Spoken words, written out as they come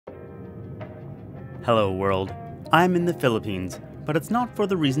Hello world. I'm in the Philippines, but it's not for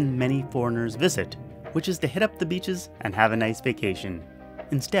the reason many foreigners visit, which is to hit up the beaches and have a nice vacation.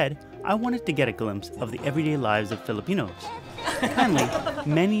 Instead, I wanted to get a glimpse of the everyday lives of Filipinos. Kindly,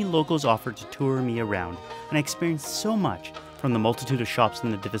 many locals offered to tour me around, and I experienced so much, from the multitude of shops in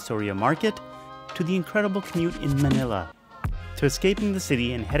the Divisoria Market, to the incredible commute in Manila, to escaping the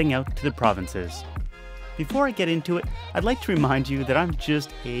city and heading out to the provinces. Before I get into it, I'd like to remind you that I'm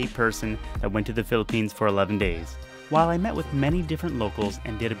just a person that went to the Philippines for 11 days. While I met with many different locals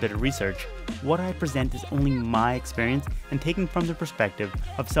and did a bit of research, what I present is only my experience and taken from the perspective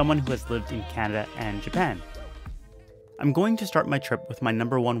of someone who has lived in Canada and Japan. I'm going to start my trip with my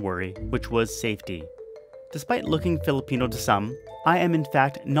number one worry, which was safety. Despite looking Filipino to some, I am in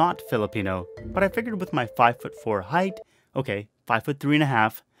fact not Filipino, but I figured with my 5'4" height,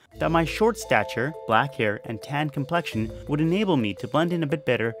 5'3½", that my short stature, black hair, and tan complexion would enable me to blend in a bit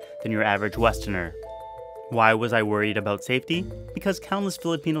better than your average Westerner. Why was I worried about safety? Because countless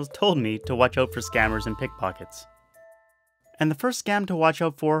Filipinos told me to watch out for scammers and pickpockets. And the first scam to watch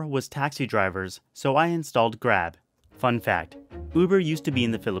out for was taxi drivers, so I installed Grab. Fun fact, Uber used to be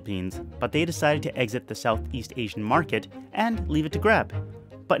in the Philippines, but they decided to exit the Southeast Asian market and leave it to Grab.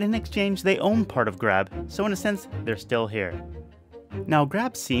 But in exchange, they own part of Grab, so in a sense, they're still here. Now,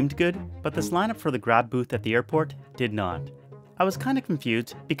 Grab seemed good, but this lineup for the Grab booth at the airport did not. I was kind of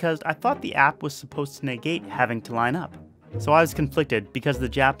confused because I thought the app was supposed to negate having to line up. So I was conflicted because the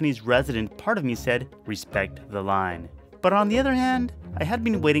Japanese resident part of me said, respect the line. But on the other hand, I had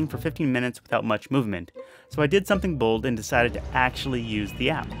been waiting for 15 minutes without much movement, so I did something bold and decided to actually use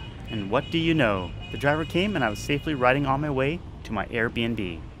the app. And what do you know? The driver came and I was safely riding on my way to my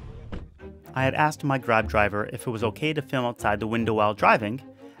Airbnb. I had asked my Grab driver if it was okay to film outside the window while driving,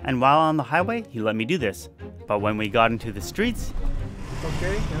 and while on the highway, he let me do this. But when we got into the streets,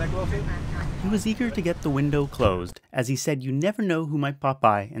 Can I close it? he was eager to get the window closed, as he said you never know who might pop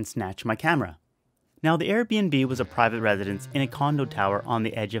by and snatch my camera. Now, the Airbnb was a private residence in a condo tower on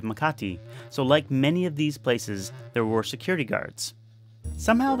the edge of Makati, so like many of these places, there were security guards.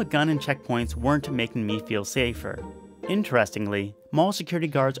 Somehow the gun and checkpoints weren't making me feel safer. Interestingly, mall security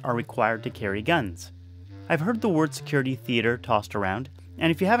guards are required to carry guns. I've heard the word security theater tossed around,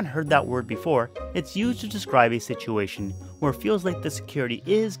 and if you haven't heard that word before, it's used to describe a situation where it feels like the security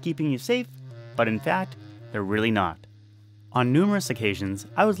is keeping you safe, but in fact, they're really not. On numerous occasions,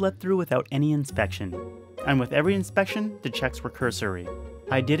 I was let through without any inspection, and with every inspection, the checks were cursory.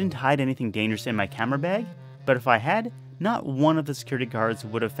 I didn't hide anything dangerous in my camera bag, but if I had, not one of the security guards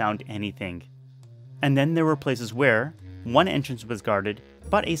would have found anything. And then there were places where one entrance was guarded,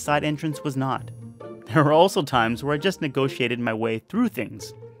 but a side entrance was not. There were also times where I just negotiated my way through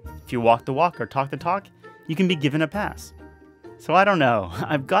things. If you walk the walk or talk the talk, you can be given a pass. So I don't know,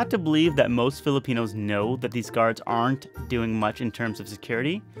 I've got to believe that most Filipinos know that these guards aren't doing much in terms of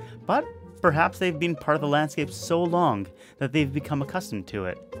security, but perhaps they've been part of the landscape so long that they've become accustomed to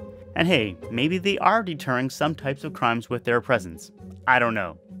it. And hey, maybe they are deterring some types of crimes with their presence. I don't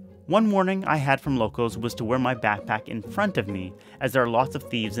know. One warning I had from locals was to wear my backpack in front of me, as there are lots of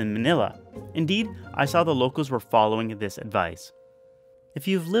thieves in Manila. Indeed, I saw the locals were following this advice. If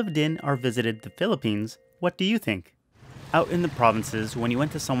you've lived in or visited the Philippines, what do you think? Out in the provinces, when you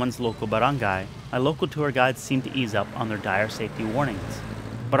went to someone's local barangay, my local tour guides seemed to ease up on their dire safety warnings.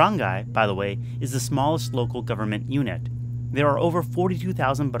 Barangay, by the way, is the smallest local government unit. There are over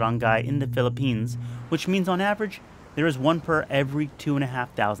 42,000 barangay in the Philippines, which means on average, there is one per every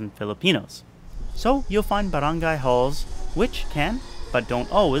 2,500 Filipinos. So you'll find barangay halls, which can, but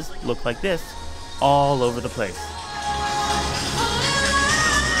don't always, look like this, all over the place.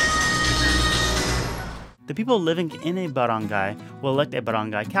 The people living in a barangay will elect a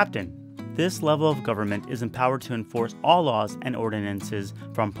barangay captain. This level of government is empowered to enforce all laws and ordinances,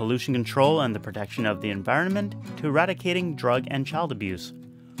 from pollution control and the protection of the environment to eradicating drug and child abuse.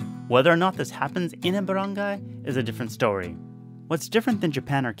 Whether or not this happens in a barangay is a different story. What's different than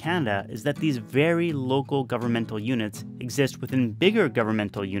Japan or Canada is that these very local governmental units exist within bigger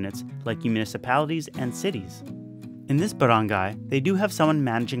governmental units like municipalities and cities. In this barangay, they do have someone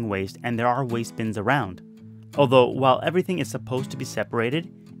managing waste and there are waste bins around. Although, while everything is supposed to be separated,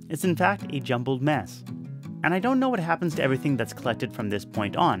 it's in fact a jumbled mess. And I don't know what happens to everything that's collected from this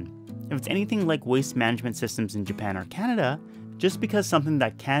point on. If it's anything like waste management systems in Japan or Canada, just because something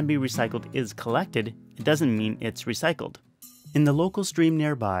that can be recycled is collected, it doesn't mean it's recycled. In the local stream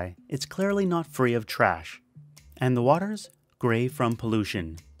nearby, it's clearly not free of trash, and the water's gray from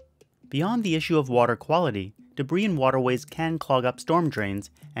pollution. Beyond the issue of water quality, debris in waterways can clog up storm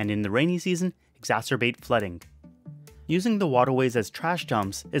drains and in the rainy season exacerbate flooding. Using the waterways as trash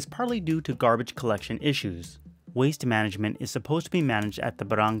dumps is partly due to garbage collection issues. Waste management is supposed to be managed at the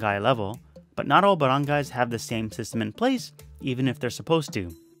barangay level, but not all barangays have the same system in place, even if they're supposed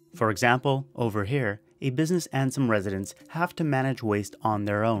to. For example, over here, a business and some residents have to manage waste on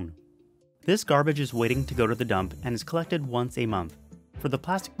their own. This garbage is waiting to go to the dump and is collected once a month. For the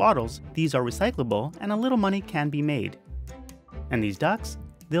plastic bottles, these are recyclable and a little money can be made. And these ducks,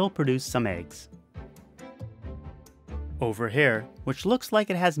 they'll produce some eggs. Over here, which looks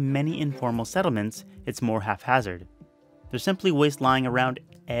like it has many informal settlements, it's more haphazard. There's simply waste lying around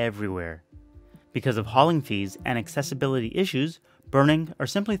everywhere. Because of hauling fees and accessibility issues, burning or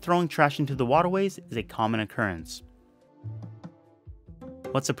simply throwing trash into the waterways is a common occurrence.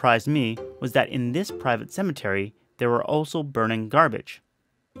 What surprised me was that in this private cemetery, there were also burning garbage.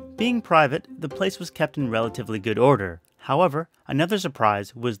 Being private, the place was kept in relatively good order. However, another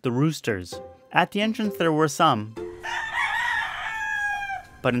surprise was the roosters. At the entrance there were some,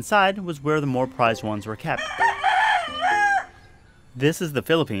 but inside was where the more prized ones were kept. This is the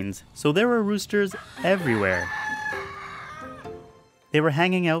Philippines, so there were roosters everywhere. They were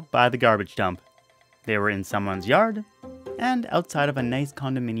hanging out by the garbage dump. They were in someone's yard, and outside of a nice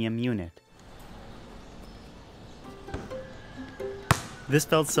condominium unit. This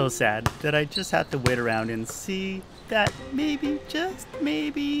felt so sad that I just had to wait around and see that maybe, just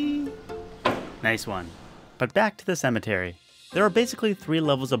maybe... Nice one. But back to the cemetery. There are basically 3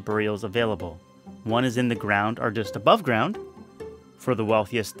 levels of burials available. One is in the ground or just above ground. For the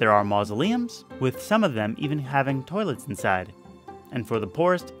wealthiest, there are mausoleums, with some of them even having toilets inside. And for the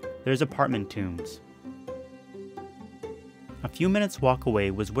poorest, there's apartment tombs. A few minutes walk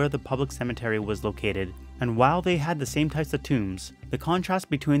away was where the public cemetery was located, and while they had the same types of tombs, the contrast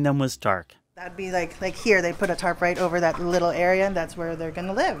between them was stark. That'd be like here, they put a tarp right over that little area, and that's where they're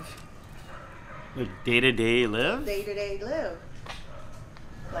gonna live. Like day-to-day live? Day-to-day live.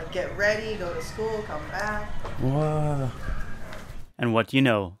 Like get ready, go to school, come back. Whoa. And what do you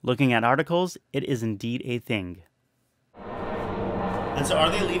know, looking at articles, it is indeed a thing. And so are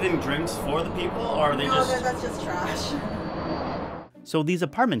they leaving drinks for the people, or are they No, that's just trash. So these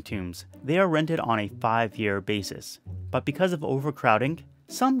apartment tombs, they are rented on a 5-year basis. But because of overcrowding,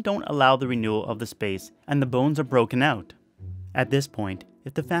 some don't allow the renewal of the space and the bones are broken out. At this point,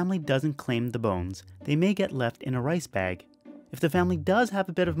 if the family doesn't claim the bones, they may get left in a rice bag. If the family does have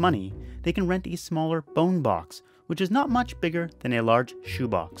a bit of money, they can rent a smaller bone box, which is not much bigger than a large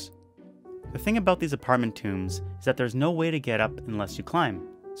shoebox. The thing about these apartment tombs is that there's no way to get up unless you climb.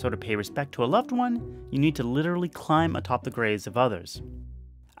 So to pay respect to a loved one, you need to literally climb atop the graves of others.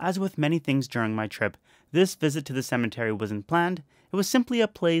 As with many things during my trip, this visit to the cemetery wasn't planned, it was simply a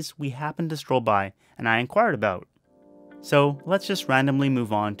place we happened to stroll by and I inquired about. So let's just randomly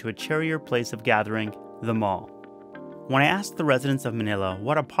move on to a cheerier place of gathering, the mall. When I asked the residents of Manila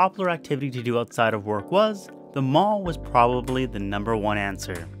what a popular activity to do outside of work was, the mall was probably the #1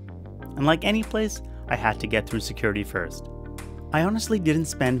 answer. And like any place, I had to get through security first. I honestly didn't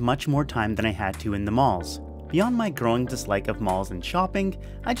spend much more time than I had to in the malls. Beyond my growing dislike of malls and shopping,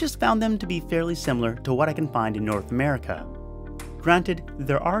 I just found them to be fairly similar to what I can find in North America. Granted,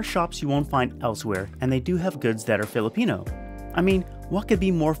 there are shops you won't find elsewhere, and they do have goods that are Filipino. I mean, what could be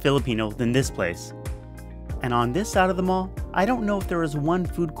more Filipino than this place? And on this side of the mall, I don't know if there is one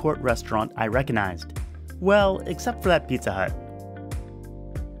food court restaurant I recognized. Well, except for that Pizza Hut.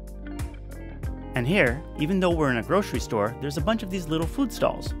 And here, even though we're in a grocery store, there's a bunch of these little food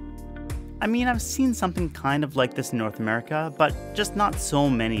stalls. I mean, I've seen something kind of like this in North America, but just not so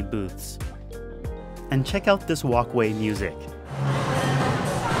many booths. And check out this walkway music.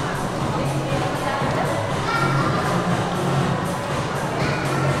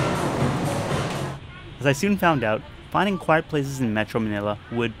 As I soon found out, finding quiet places in Metro Manila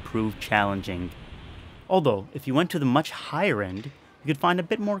would prove challenging. Although, if you went to the much higher end, you could find a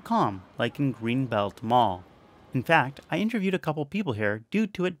bit more calm, like in Greenbelt Mall. In fact, I interviewed a couple people here due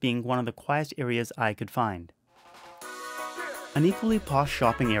to it being one of the quietest areas I could find. An equally posh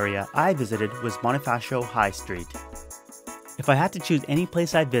shopping area I visited was Bonifacio High Street. If I had to choose any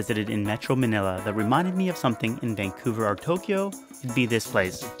place I visited in Metro Manila that reminded me of something in Vancouver or Tokyo, it'd be this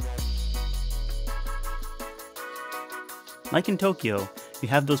place. Like in Tokyo, you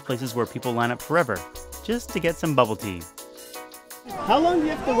have those places where people line up forever, just to get some bubble tea. How long do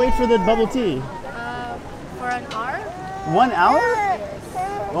you have to wait for the bubble tea? For an hour? 1 hour?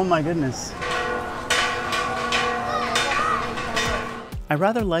 Oh my goodness. I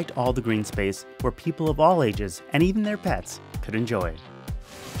rather liked all the green space where people of all ages, and even their pets, could enjoy.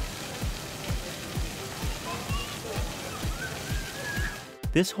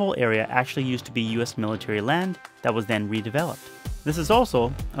 This whole area actually used to be US military land that was then redeveloped. This is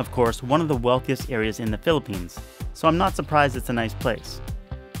also, of course, one of the wealthiest areas in the Philippines, so I'm not surprised it's a nice place.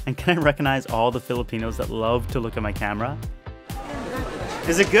 And can I recognize all the Filipinos that love to look at my camera?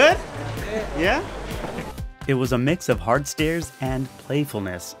 Is it good? Yeah? It was a mix of hard stares and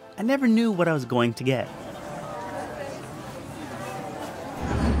playfulness. I never knew what I was going to get.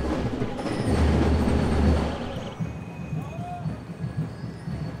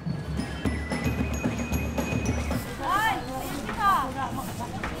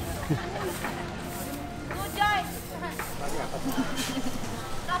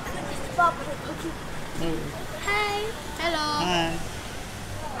 Hi. Hello.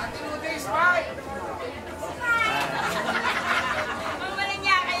 Hi.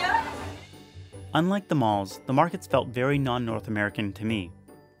 Unlike the malls, the markets felt very non-North American to me.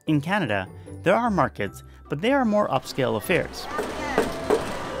 In Canada, there are markets, but they are more upscale affairs.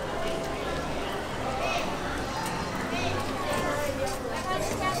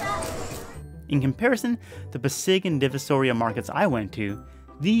 In comparison, the Pasig and Divisoria markets I went to,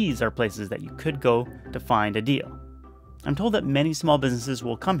 these are places that you could go to find a deal. I'm told that many small businesses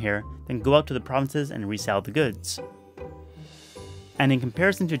will come here, then go out to the provinces and resell the goods. And in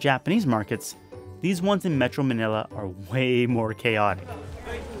comparison to Japanese markets, these ones in Metro Manila are way more chaotic.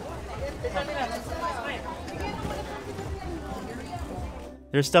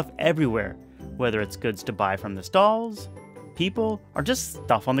 There's stuff everywhere, whether it's goods to buy from the stalls, people, or just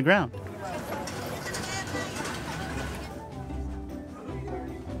stuff on the ground.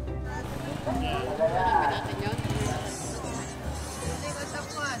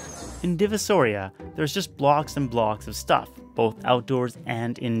 In Divisoria, there's just blocks and blocks of stuff, both outdoors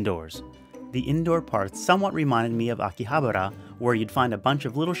and indoors. The indoor parts somewhat reminded me of Akihabara, where you'd find a bunch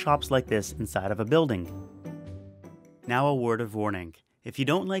of little shops like this inside of a building. Now a word of warning. If you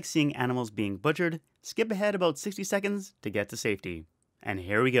don't like seeing animals being butchered, skip ahead about 60 seconds to get to safety. And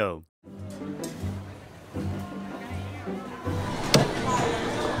here we go.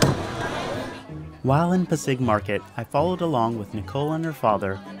 While in Pasig Market, I followed along with Nicole and her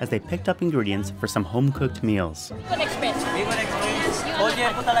father as they picked up ingredients for some home-cooked meals. Bicol Express. Bicol Express.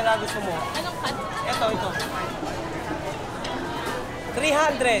 Order po talaga gusto mo. Anong cut? Ito.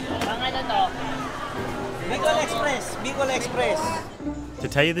 300. Ang ano to? Bicol Express. Bicol Express. To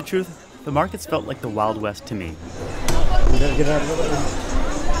tell you the truth, the markets felt like the Wild West to me.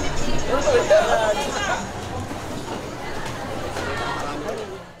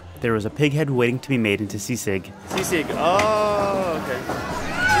 There was a pig head waiting to be made into sisig. Sisig. Oh, okay.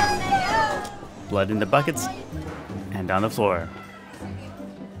 Blood in the buckets and on the floor.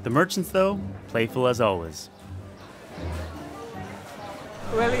 The merchants, though, playful as always.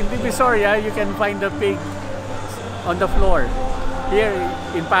 Well, in Divisoria, you can find the pig on the floor. Here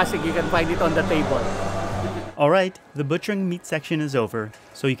in Pasig, you can find it on the table. Alright, the butchering meat section is over,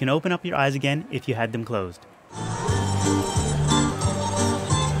 so you can open up your eyes again if you had them closed.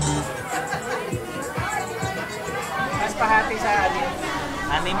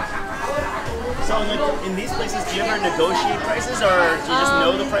 So, like, in these places, do you ever negotiate prices, or do you just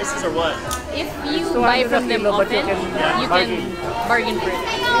know the prices, or what? If you buy from them often, you can bargain for it.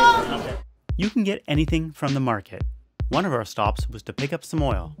 Okay. You can get anything from the market. One of our stops was to pick up some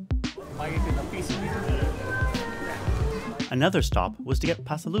oil. Another stop was to get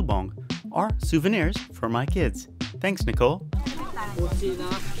pasalubong, or souvenirs for my kids. Thanks, Nicole.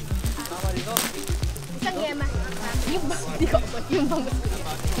 Isang yema. Yung bangus.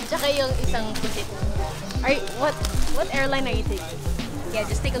 Tsaka yung isang pusit. What airline are you taking? Yeah,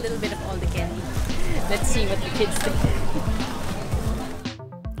 just take a little bit of all the candy. Let's see what the kids think.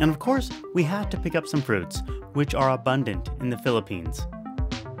 And of course, we had to pick up some fruits, which are abundant in the Philippines.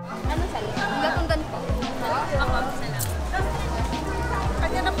 Ano sa'yo? Gatundan po. Ako, salamat.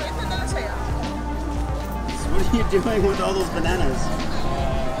 Kanya na po, ito na lang sa'yo. What are you doing with all those bananas?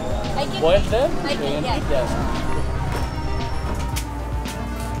 I can Boil them? I can, yeah. Yes.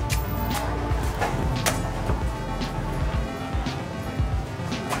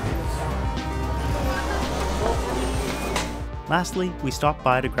 Lastly, we stopped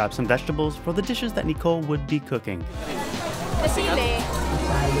by to grab some vegetables for the dishes that Nicole would be cooking. Kasili.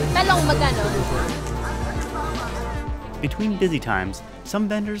 Talong magano. Between busy times, some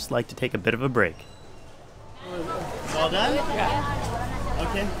vendors like to take a bit of a break. All done? Yeah.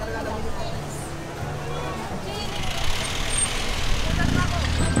 Okay.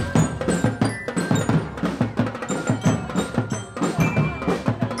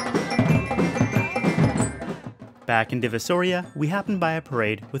 Back in Divisoria, we happened by a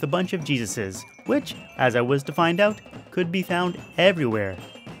parade with a bunch of Jesuses, which, as I was to find out, could be found everywhere.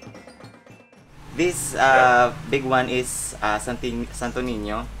 This big one is Santo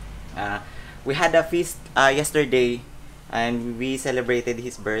Niño. We had a feast yesterday, and we celebrated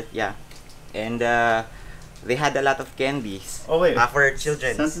his birth. Yeah, and they had a lot of candies. Oh wait, for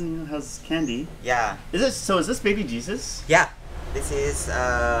children. Santo Niño has candy. Yeah. Is this baby Jesus? Yeah. This is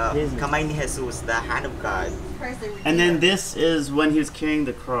Kamay ni Jesus, the hand of God. And then this is when he was carrying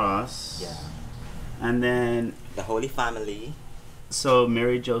the cross. Yeah. And then The Holy Family. so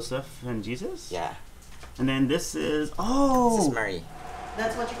Mary, Joseph, and Jesus. Yeah. And then this is This is Mary.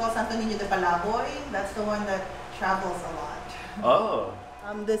 That's what you call Santo Niño de Palaboy. That's the one that travels a lot. Oh.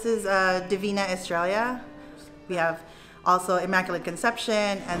 This is Divina Estrella. We have also Immaculate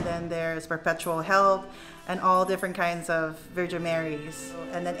Conception, and then there's Perpetual Help, and all different kinds of Virgin Marys.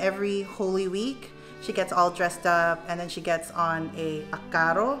 And then every Holy Week, she gets all dressed up, and then she gets on a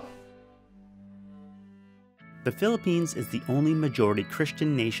carro. The Philippines is the only majority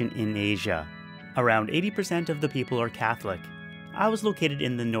Christian nation in Asia. Around 80% of the people are Catholic. I was located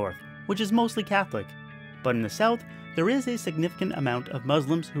in the north, which is mostly Catholic. But in the south, there is a significant amount of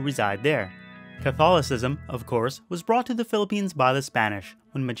Muslims who reside there. Catholicism, of course, was brought to the Philippines by the Spanish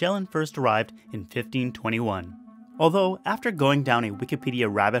when Magellan first arrived in 1521. Although, after going down a Wikipedia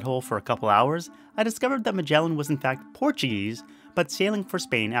rabbit hole for a couple hours, I discovered that Magellan was in fact Portuguese, but sailing for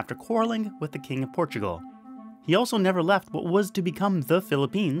Spain after quarreling with the King of Portugal. He also never left what was to become the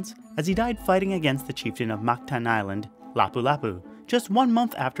Philippines, as he died fighting against the chieftain of Mactan Island, Lapu-Lapu, just 1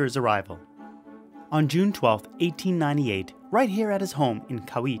 month after his arrival. On June 12, 1898, right here at his home in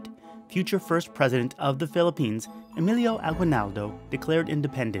Kawit, future first president of the Philippines, Emilio Aguinaldo, declared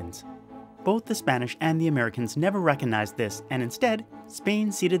independence. Both the Spanish and the Americans never recognized this, and instead,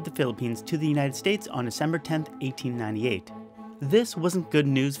 Spain ceded the Philippines to the United States on December 10, 1898. This wasn't good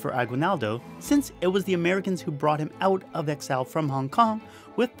news for Aguinaldo, since it was the Americans who brought him out of exile from Hong Kong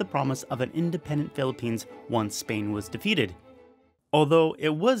with the promise of an independent Philippines once Spain was defeated. Although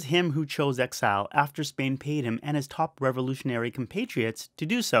it was him who chose exile after Spain paid him and his top revolutionary compatriots to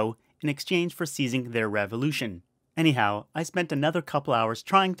do so in exchange for seizing their revolution. Anyhow, I spent another couple hours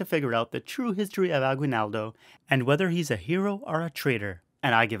trying to figure out the true history of Aguinaldo and whether he's a hero or a traitor,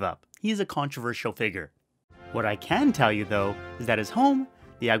 and I give up. He's a controversial figure. What I can tell you though is that his home,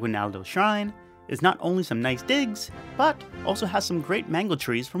 the Aguinaldo Shrine, is not only some nice digs, but also has some great mango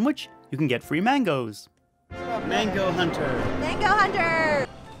trees from which you can get free mangoes. Mango Hunter! Mango Hunter!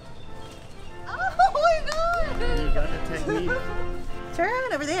 Oh my god! You got the technique. Turn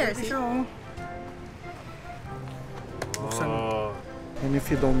around over there. See? Oh. And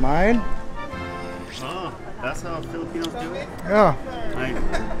if you don't mind, Oh, that's how Filipinos do it? yeah, I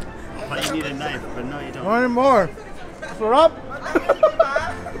thought you need a knife, but no you don't. no anymore. Sarap!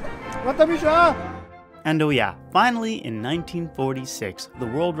 Matabi siya! And oh yeah, finally in 1946, the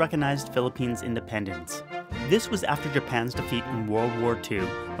world recognized Philippines' independence. This was after Japan's defeat in World War II,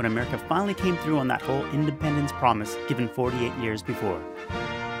 when America finally came through on that whole independence promise given 48 years before.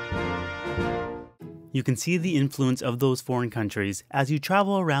 You can see the influence of those foreign countries as you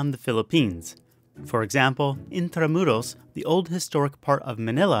travel around the Philippines. For example, Intramuros, the old historic part of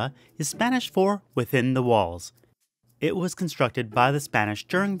Manila, is Spanish for within the walls. It was constructed by the Spanish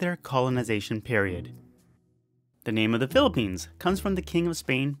during their colonization period. The name of the Philippines comes from the King of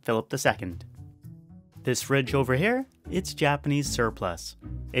Spain, Philip II. This fridge over here, it's Japanese surplus.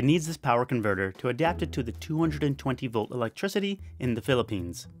 It needs this power converter to adapt it to the 220-volt electricity in the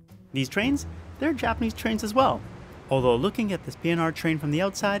Philippines. These trains, they're Japanese trains as well. Although looking at this PNR train from the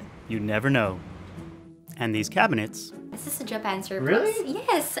outside, you never know. And these cabinets... This is a Japan surplus. Really?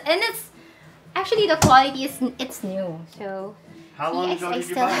 Yes, and it's actually the quality is it's new. So How long ago I did you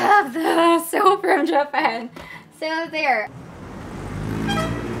still buy it? have the soap from Japan. So there.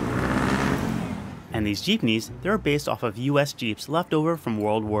 And these jeepneys, they're based off of US Jeeps left over from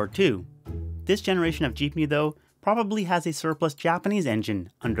World War II. This generation of jeepney though, probably has a surplus Japanese engine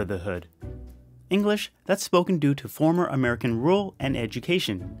under the hood. English that's spoken due to former American rule and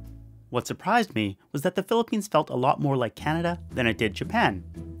education. What surprised me was that the Philippines felt a lot more like Canada than it did Japan,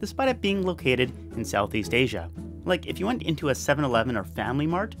 despite it being located in Southeast Asia. Like if you went into a 7-Eleven or Family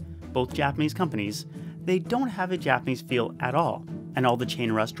Mart, both Japanese companies, they don't have a Japanese feel at all. And all the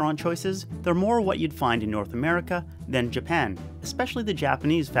chain restaurant choices, they're more what you'd find in North America than Japan, especially the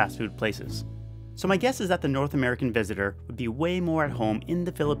Japanese fast food places. So my guess is that the North American visitor would be way more at home in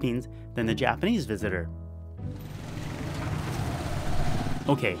the Philippines than the Japanese visitor.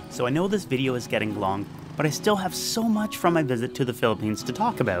 Okay, so I know this video is getting long, but I still have so much from my visit to the Philippines to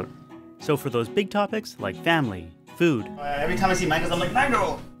talk about. So for those big topics like family, food. Every time I see mangoes, I'm like,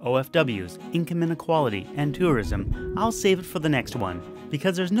 mango! OFWs, income inequality, and tourism. I'll save it for the next one,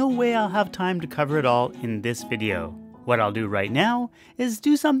 because there's no way I'll have time to cover it all in this video. What I'll do right now is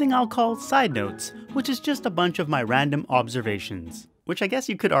do something I'll call side notes, which is just a bunch of my random observations, which I guess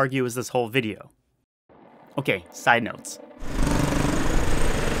you could argue is this whole video. Okay, side notes.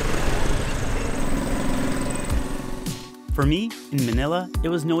 For me, in Manila, it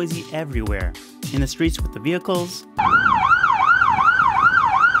was noisy everywhere. In the streets with the vehicles,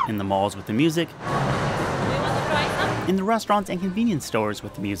 in the malls with the music, in the restaurants and convenience stores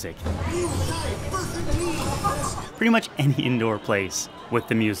with the music. Pretty much any indoor place with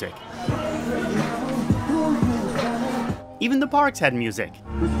the music. Even the parks had music.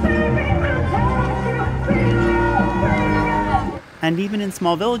 And even in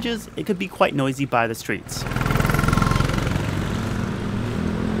small villages, it could be quite noisy by the streets.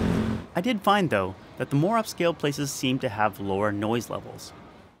 I did find, though, that the more upscale places seemed to have lower noise levels.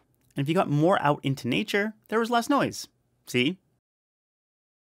 And if you got more out into nature, there was less noise. See?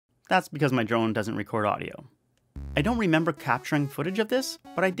 That's because my drone doesn't record audio. I don't remember capturing footage of this,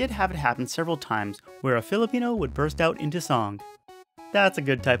 but I did have it happen several times where a Filipino would burst out into song. That's a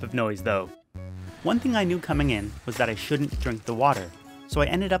good type of noise, though. One thing I knew coming in was that I shouldn't drink the water, so I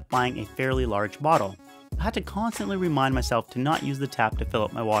ended up buying a fairly large bottle. I had to constantly remind myself to not use the tap to fill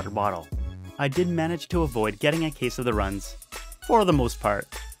up my water bottle. I did manage to avoid getting a case of the runs, for the most part.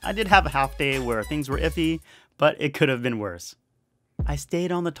 I did have a half day where things were iffy, but it could have been worse. I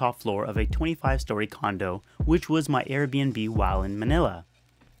stayed on the top floor of a 25-story condo, which was my Airbnb while in Manila.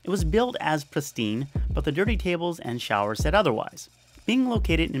 It was built as pristine, but the dirty tables and showers said otherwise. Being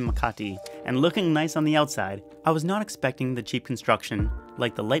located in Makati and looking nice on the outside, I was not expecting the cheap construction,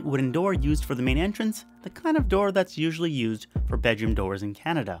 like the light wooden door used for the main entrance, the kind of door that's usually used for bedroom doors in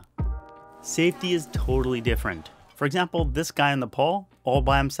Canada. Safety is totally different. For example, this guy on the pole, all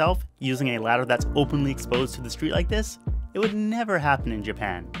by himself, using a ladder that's openly exposed to the street like this, it would never happen in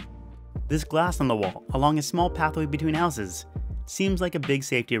Japan. This glass on the wall, along a small pathway between houses, seems like a big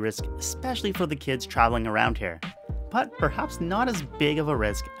safety risk, especially for the kids traveling around here. But perhaps not as big of a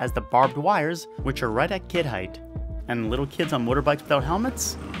risk as the barbed wires, which are right at kid height. And little kids on motorbikes without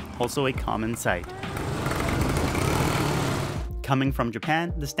helmets? Also a common sight. Coming from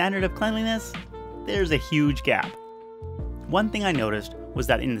Japan, the standard of cleanliness? There's a huge gap. One thing I noticed was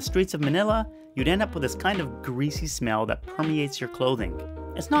that in the streets of Manila, you'd end up with this kind of greasy smell that permeates your clothing.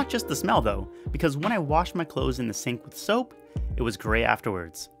 It's not just the smell though, because when I washed my clothes in the sink with soap, it was gray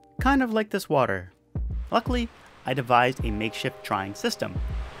afterwards. Kind of like this water. Luckily, I devised a makeshift drying system.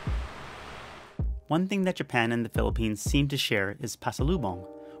 One thing that Japan and the Philippines seem to share is pasalubong,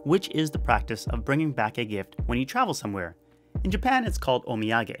 which is the practice of bringing back a gift when you travel somewhere. In Japan, it's called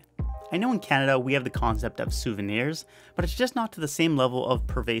omiyage. I know in Canada we have the concept of souvenirs, but it's just not to the same level of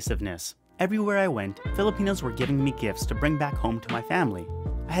pervasiveness. Everywhere I went, Filipinos were giving me gifts to bring back home to my family.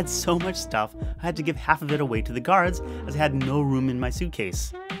 I had so much stuff, I had to give half of it away to the guards as I had no room in my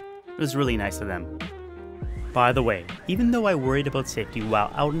suitcase. It was really nice of them. By the way, even though I worried about safety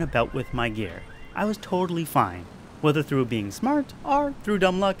while out and about with my gear, I was totally fine. Whether through being smart or through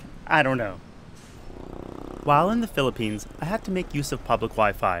dumb luck, I don't know. While in the Philippines, I had to make use of public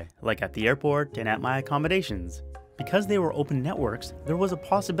Wi-Fi, like at the airport and at my accommodations. Because they were open networks, there was a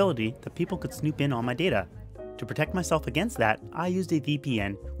possibility that people could snoop in on my data. To protect myself against that, I used a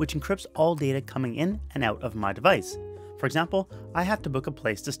VPN which encrypts all data coming in and out of my device. For example, I had to book a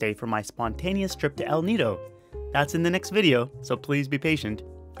place to stay for my spontaneous trip to El Nido. That's in the next video, so please be patient.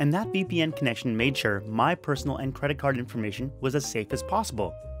 And that VPN connection made sure my personal and credit card information was as safe as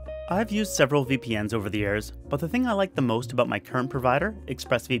possible. I've used several VPNs over the years, but the thing I like the most about my current provider,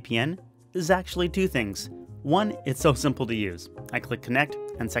 ExpressVPN, is actually two things. One, it's so simple to use. I click connect,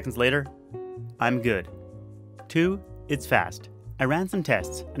 and seconds later, I'm good. Two, it's fast. I ran some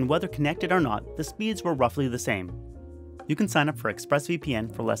tests, and whether connected or not, the speeds were roughly the same. You can sign up for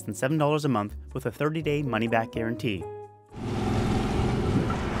ExpressVPN for less than $7 a month with a 30-day money-back guarantee.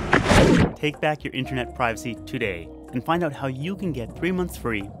 Take back your internet privacy today and find out how you can get 3 months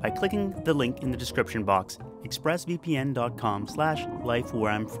free by clicking the link in the description box,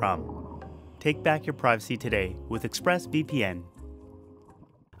 expressvpn.com/lifewhereimfrom. Take back your privacy today with ExpressVPN.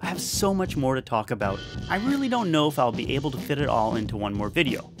 I have so much more to talk about. I really don't know if I'll be able to fit it all into one more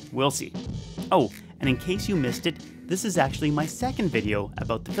video. We'll see. Oh, and in case you missed it, this is actually my second video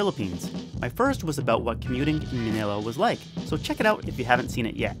about the Philippines. My first was about what commuting in Manila was like, so check it out if you haven't seen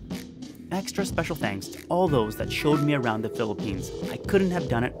it yet. Extra special thanks to all those that showed me around the Philippines. I couldn't have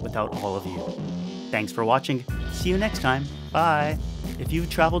done it without all of you. Thanks for watching. See you next time. Bye. If you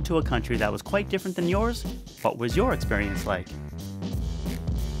traveled to a country that was quite different than yours, what was your experience like?